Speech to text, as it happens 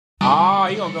Oh,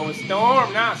 he gonna go with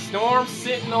Storm. Nah, Storm,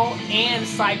 Sentinel, and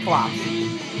Cyclops.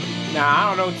 Nah,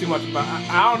 I don't know too much about.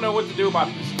 I don't know what to do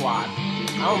about this squad.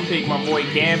 I'm gonna pick my boy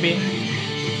Gambit.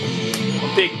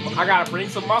 I gotta bring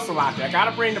some muscle out there. I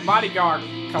gotta bring the bodyguard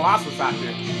Colossus out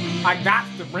there. I got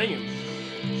to bring him.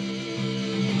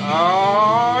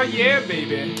 Oh yeah,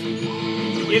 baby.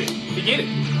 Forget it.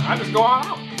 I just go all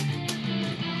out.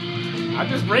 I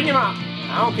just bring him out.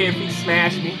 I don't care if he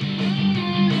smashed me.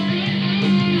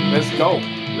 Let's go.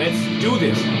 Let's do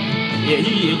this. Yeah,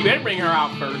 you better bring her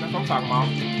out first. That's what I'm talking about.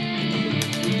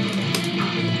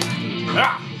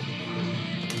 Ah!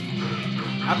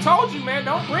 I told you, man,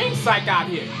 don't bring Psych out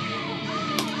here.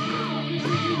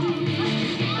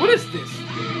 What is this?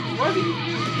 What is he?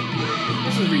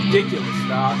 This is ridiculous,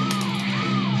 dog.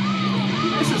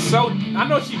 This is so... I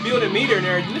know she built a meter and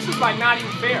everything. This is like not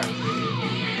even fair.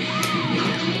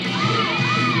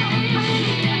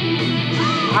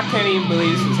 I can't even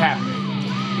believe this is happening.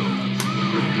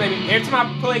 Maybe every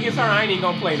time I play against her, I ain't even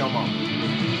gonna play no more.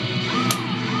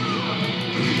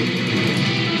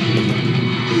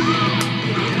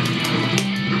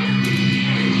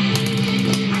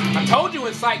 I told you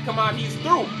when Sight come out, he's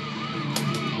through.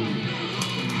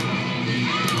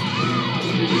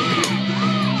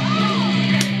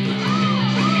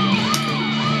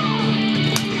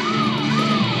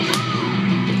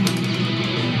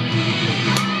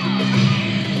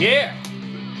 Yeah.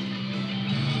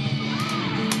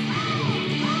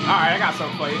 Alright, I got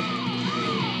something for you.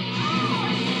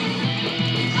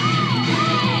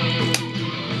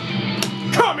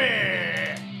 Come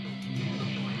here!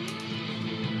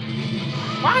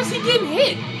 Why is he getting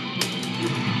hit?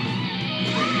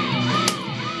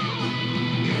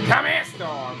 Come here,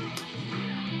 Storm.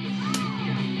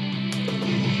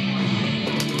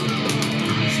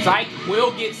 Sight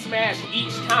will get smashed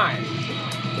each time.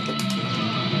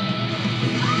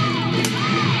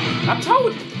 I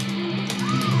told you.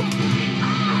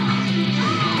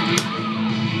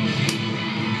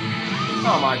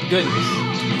 Oh my goodness.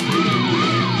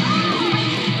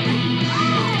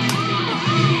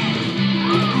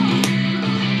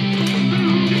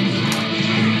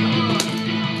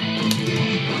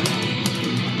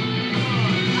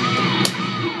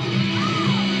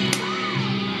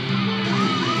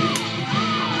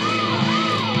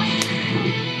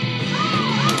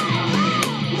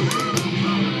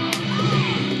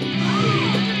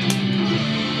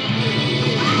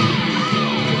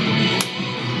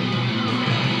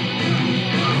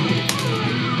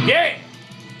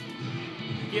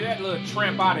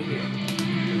 Tramp out of here.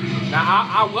 Now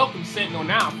I welcome Sentinel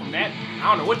now from that. I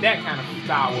don't know what that kind of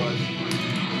style was.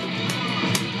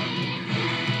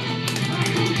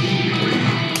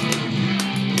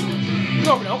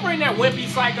 Don't bring that wimpy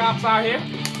Cyclops out here.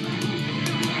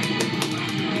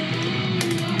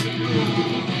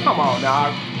 Come on,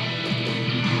 dog.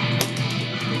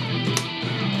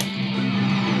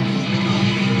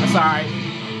 That's alright.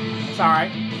 That's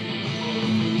alright.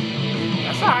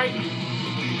 That's alright.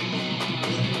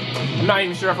 I'm not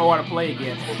even sure if I want to play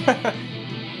again.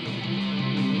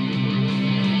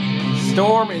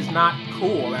 Storm is not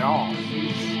cool at all.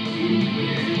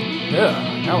 Ugh,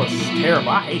 that was terrible.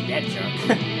 I hate that junk.